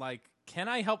 like, can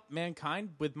I help mankind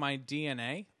with my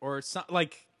DNA? Or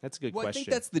like... That's a good question. I think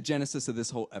that's the genesis of this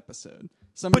whole episode.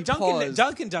 But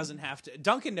Duncan doesn't have to...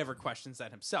 Duncan never questions that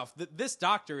himself. This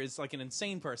doctor is like an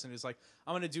insane person who's like,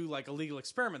 I'm going to do like illegal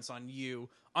experiments on you,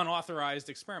 unauthorized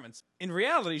experiments. In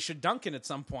reality, should Duncan at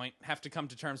some point have to come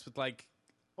to terms with like...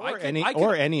 Or any immortal.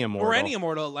 Or any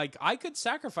immortal. Like, I could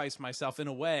sacrifice myself in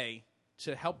a way...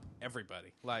 to help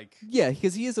everybody. Like, yeah,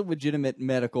 because he is a legitimate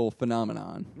medical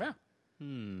phenomenon. Yeah.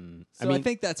 So I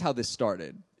think that's how this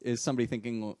started, is somebody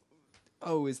thinking,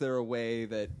 oh, is there a way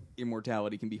that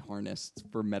immortality can be harnessed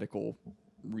for medical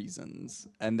reasons?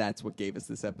 And that's what gave us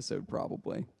this episode,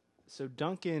 probably. So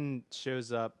Duncan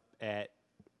shows up at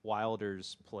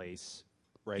Wilder's place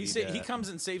ready He comes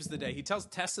and saves the day. He tells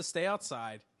Tess to stay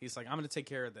outside. He's like, I'm going to take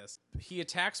care of this. He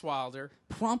attacks Wilder.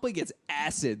 Promptly gets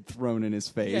acid thrown in his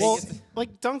face. Yeah, Well,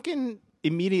 like Duncan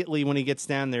immediately when he gets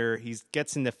down there, he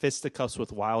gets into fisticuffs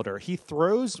with Wilder. He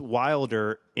throws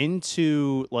Wilder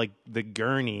into like the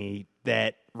gurney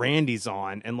that Randy's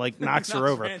on and like knocks her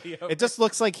over. Randy over. It just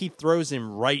looks like he throws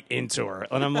him right into her.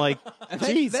 And I'm like,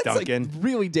 geez, That's Duncan. like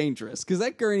really dangerous because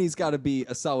that gurney's got to be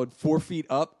a solid 4 feet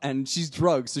up, and she's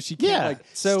drugged, so she can't Yeah,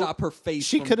 so stop her face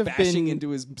she from could have bashing been- into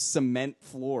his cement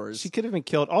floors. She could have been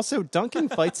killed. Also, Duncan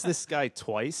fights this guy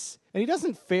twice, and he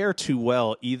doesn't fare too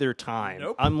well either time.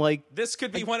 Nope. I'm like, This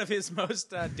could be one of his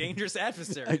most dangerous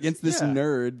adversaries. against this Yeah.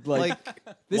 nerd, like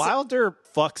Wilder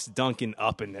fucks Duncan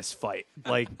up in this fight.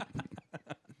 Like,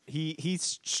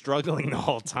 he's struggling the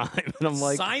whole time, and I'm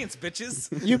like, Science, bitches.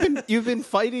 you've been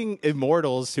fighting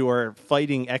immortals who are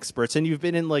fighting experts, and you've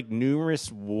been in like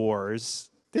numerous wars.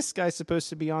 This guy's supposed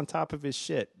to be on top of his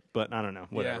shit, but I don't know.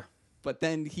 Whatever. But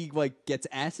then he like gets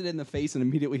acid in the face and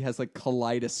immediately has like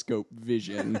kaleidoscope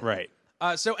vision. Right.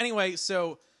 So anyway,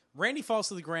 Randy falls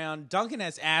to the ground. Duncan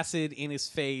has acid in his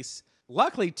face.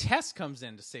 Luckily, Tess comes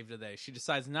in to save the day. She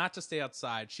decides not to stay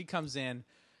outside. She comes in.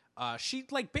 She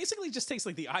like basically just takes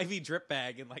like the IV drip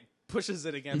bag and like pushes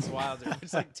it against Wilder,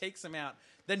 which like takes him out.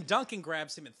 Then Duncan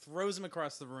grabs him and throws him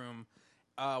across the room.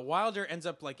 Wilder ends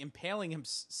up like impaling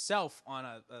himself on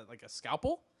a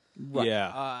scalpel.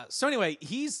 Yeah. So anyway,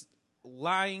 he's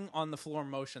lying on the floor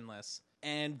motionless,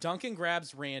 and Duncan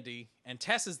grabs Randy, and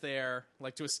Tess is there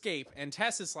like to escape, and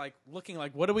Tess is like looking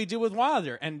like, what do we do with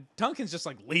Wilder? And Duncan's just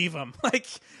like, leave him. Like,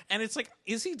 and it's like,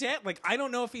 is he dead? Like, I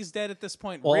don't know if he's dead at this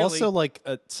point. Well, really. also like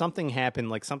something happened,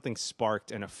 like something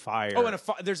sparked, and a fire. Oh, and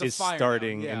there's a is fire now.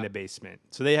 starting Yeah. in the basement,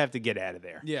 so they have to get out of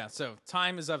there. Yeah, so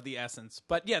time is of the essence.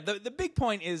 But yeah, the big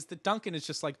point is that Duncan is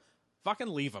just like, fucking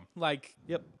leave him. Like,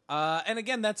 Yep. And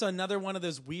again, that's another one of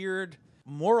those weird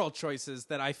moral choices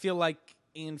that I feel like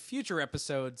in future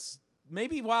episodes,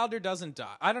 maybe Wilder doesn't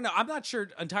die. I don't know. I'm not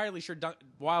entirely sure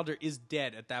Wilder is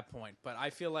dead at that point, but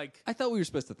I feel like, I thought we were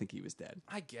supposed to think he was dead.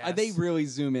 I guess. They really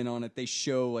zoom in on it. They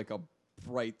show like a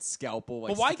bright scalpel.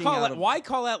 Like, But why sticking call out it? of- Why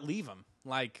call out leave him?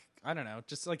 Like, I don't know.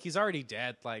 Just like he's already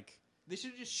dead. Like, They should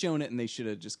have just shown it, and they should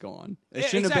have just gone. It Yeah,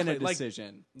 shouldn't have been a exactly. Like-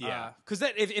 decision. yeah, because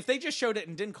if they just showed it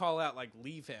and didn't call out like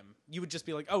leave him, you would just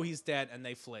be like, oh, he's dead, and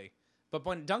they flee. But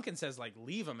when Duncan says like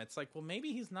leave him, it's like, well,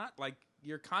 maybe he's not. Like,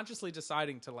 you're consciously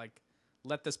deciding to like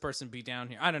let this person be down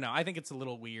here. I don't know. I think it's a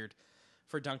little weird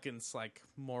for Duncan's like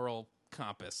moral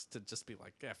compass to just be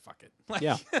like, yeah, fuck it. Like,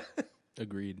 Yeah.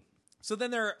 Agreed. So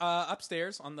then they're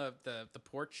upstairs on the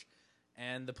porch,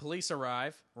 and the police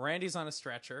arrive. Randy's on a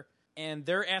stretcher, and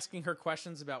they're asking her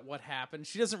questions about what happened.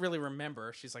 She doesn't really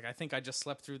remember. She's like, I think I just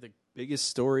slept through the... Biggest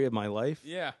story of my life.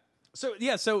 Yeah.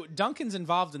 So Duncan's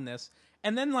involved in this,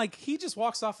 and then, like, he just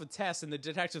walks off with Tess, and the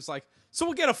detective's like, so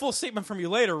we'll get a full statement from you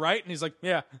later, right? And he's like,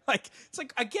 yeah. Like, it's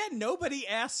like, again, nobody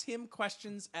asks him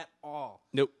questions at all.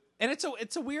 Nope. And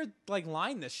it's a weird like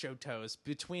line this show toes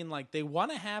between like they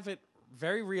want to have it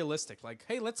very realistic, like,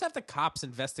 hey, let's have the cops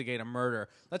investigate a murder,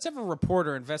 let's have a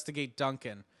reporter investigate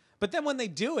Duncan, but then when they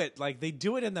do it, like they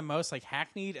do it in the most like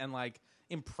hackneyed and like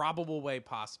improbable way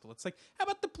possible. It's like, how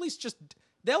about the police just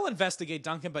they'll investigate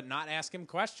Duncan but not ask him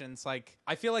questions? Like,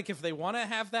 I feel like if they want to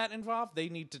have that involved, they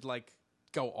need to like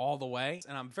go all the way,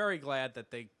 and I'm very glad that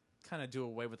they kind of do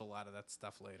away with a lot of that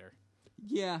stuff later.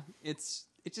 Yeah, it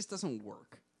just doesn't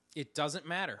work. It doesn't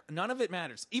matter. None of it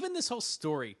matters. Even this whole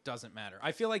story doesn't matter.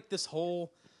 I feel like this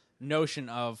whole notion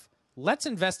of let's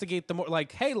investigate the more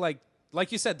like, hey, like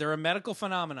you said, they're a medical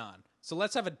phenomenon. So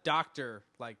let's have a doctor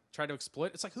like try to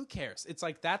exploit. It's like, who cares? It's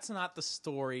like, that's not the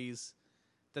stories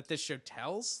that this show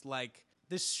tells. Like,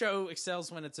 this show excels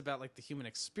when it's about like the human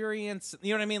experience.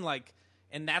 You know what I mean? Like,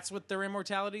 and that's what their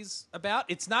immortality's about.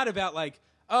 It's not about like,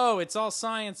 oh, it's all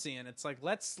sciencey, and it's like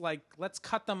let's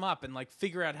cut them up and like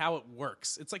figure out how it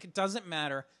works. It's like, it doesn't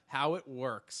matter how it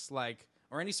works, like,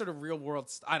 or any sort of real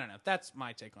world. I don't know. That's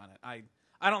my take on it.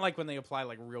 I don't like when they apply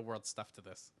like real world stuff to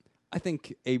this. I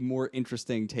think a more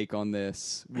interesting take on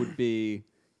this would be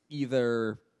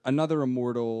either another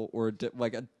immortal or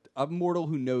like a mortal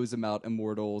who knows about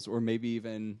immortals, or maybe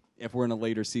even if we're in a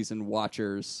later season,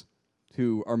 watchers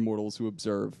who are mortals who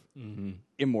observe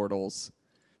immortals.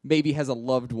 Maybe has a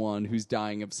loved one who's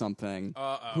dying of something,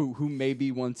 who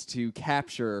maybe wants to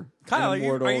capture Kyle, an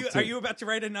immortal. are you about to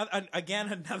write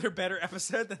another better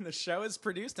episode than the show has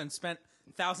produced and spent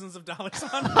thousands of dollars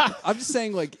on? I'm just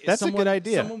saying, like, That's a good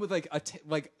idea. Someone with like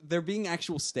like there being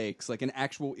actual stakes, like an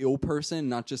actual ill person,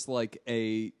 not just like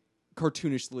a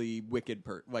cartoonishly wicked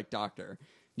doctor.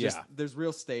 Just, Yeah. there's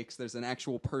real stakes. There's an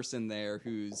actual person there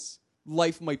who's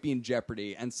life might be in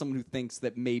jeopardy, and someone who thinks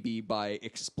that maybe by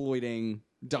exploiting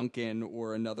Duncan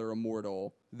or another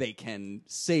immortal, they can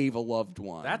save a loved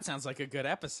one. That sounds like a good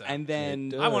episode. And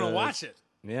then I want to watch it.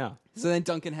 Yeah. So then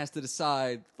Duncan has to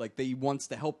decide, like, that he wants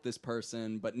to help this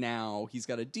person, but now he's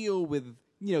got to deal with,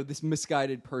 this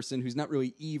misguided person who's not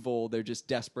really evil. They're just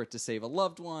desperate to save a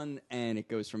loved one, and it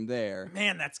goes from there.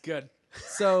 Man, that's good.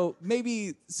 So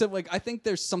I think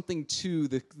there's something to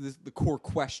the core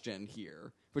question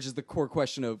here, which is the core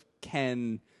question of,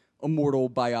 can immortal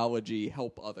biology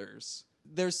help others?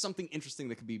 There's something interesting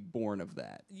that could be born of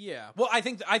that. Yeah. Well, I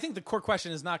think the core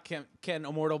question is not can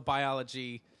immortal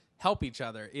biology help each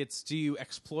other. It's, do you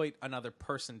exploit another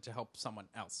person to help someone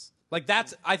else? Like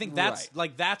that's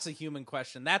that's a human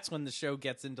question. That's when the show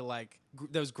gets into like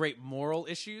those great moral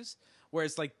issues.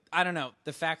 Whereas, like, I don't know,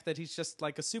 the fact that he's just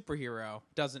like a superhero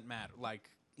doesn't matter. Like,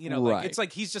 like, it's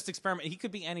like he's just experimenting. He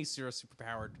could be any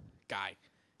superpowered guy.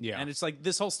 Yeah. And it's like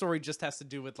this whole story just has to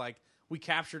do with like, we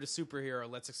captured a superhero,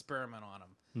 let's experiment on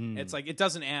him. It's like, it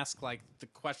doesn't ask like the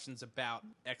questions about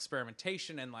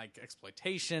experimentation and like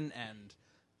exploitation and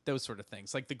those sort of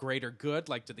things. Like the greater good,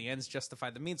 like, do the ends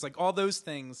justify the means? Like, all those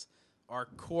things are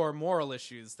core moral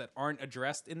issues that aren't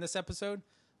addressed in this episode,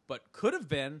 but could have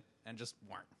been and just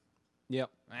weren't. Yep.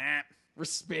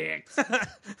 Respect.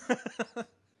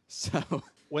 So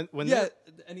When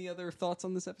any other thoughts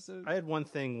on this episode? I had one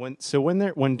thing when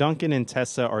Duncan and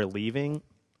Tessa are leaving,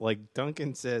 like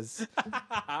Duncan says,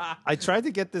 I tried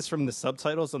to get this from the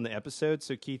subtitles on the episode.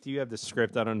 So Keith, you have the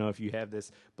script. I don't know if you have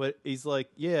this, but he's like,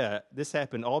 yeah, this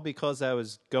happened all because I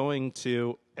was going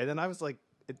to, and then I was like,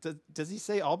 does he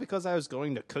say all because I was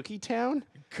going to Cookie Town?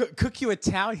 Cook you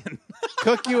Italian.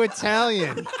 Cook you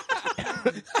Italian.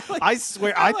 I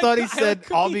swear, I thought he said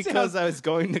all because I was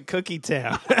going to Cookie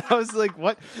Town. I was like,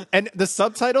 what? And the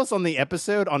subtitles on the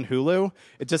episode on Hulu,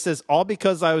 it just says all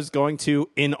because I was going to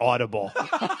Inaudible.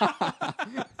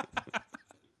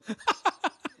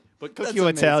 But Cook you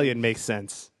Italian makes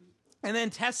sense. And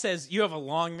then Tess says, you have a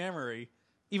long memory,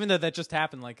 even though that just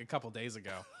happened like a couple days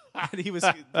ago. And he was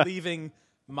leaving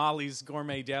Molly's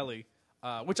Gourmet Deli,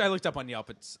 which I looked up on Yelp.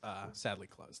 It's sadly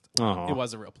closed. Aww. It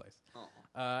was a real place.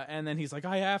 And then he's like,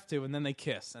 I have to. And then they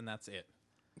kiss, and that's it.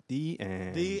 The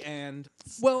end. The end.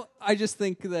 Well, I just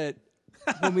think that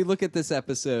when we look at this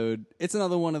episode, it's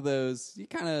another one of those, you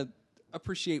kind of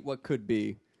appreciate what could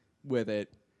be with it.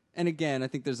 And again, I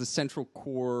think there's a central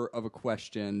core of a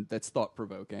question that's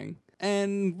thought-provoking.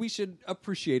 And we should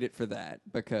appreciate it for that,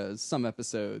 because some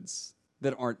episodes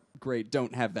that aren't great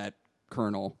don't have that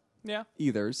kernel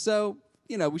either. So,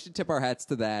 we should tip our hats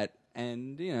to that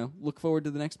and, look forward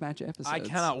to the next batch of episodes. I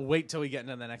cannot wait till we get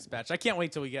into the next batch. I can't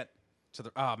wait till we get to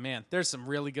the... Oh, man. There's some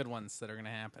really good ones that are going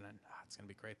to happen, and it's going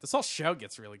to be great. This whole show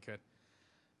gets really good.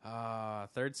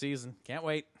 Third season. Can't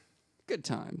wait. Good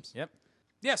times. Yep.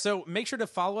 Yeah, so make sure to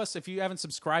follow us. If you haven't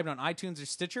subscribed on iTunes or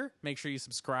Stitcher, make sure you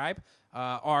subscribe.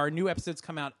 Our new episodes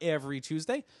come out every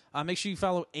Tuesday. Make sure you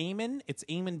follow Eamon. It's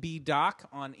Eamon B. Doc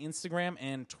on Instagram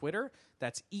and Twitter.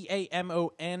 That's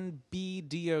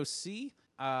EAMONBDOC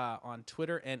on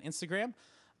Twitter and Instagram.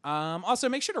 Also,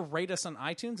 make sure to rate us on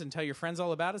iTunes and tell your friends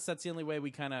all about us. That's the only way we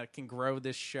kind of can grow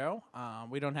this show.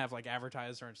 We don't have like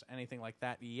advertisers or anything like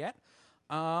that yet.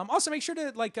 Also, make sure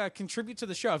to contribute to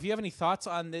the show. If you have any thoughts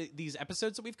on these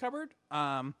episodes that we've covered,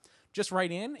 just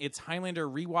write in. It's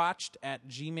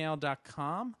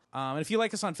HighlanderRewatched@gmail.com. And if you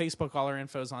like us on Facebook, all our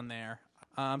info's on there.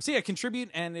 So yeah, contribute.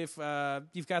 And if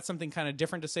you've got something kind of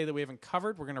different to say that we haven't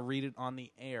covered, we're going to read it on the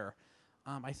air.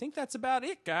 I think that's about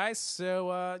it, guys.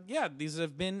 So yeah, these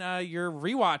have been your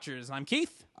rewatchers. I'm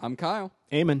Keith. I'm Kyle.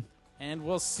 Eamon. And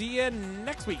we'll see you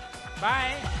next week.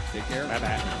 Bye. Take care.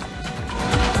 Bye-bye.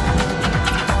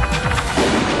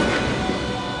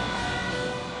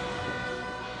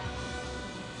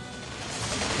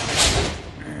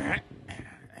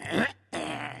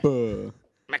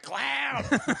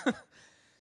 McLeod!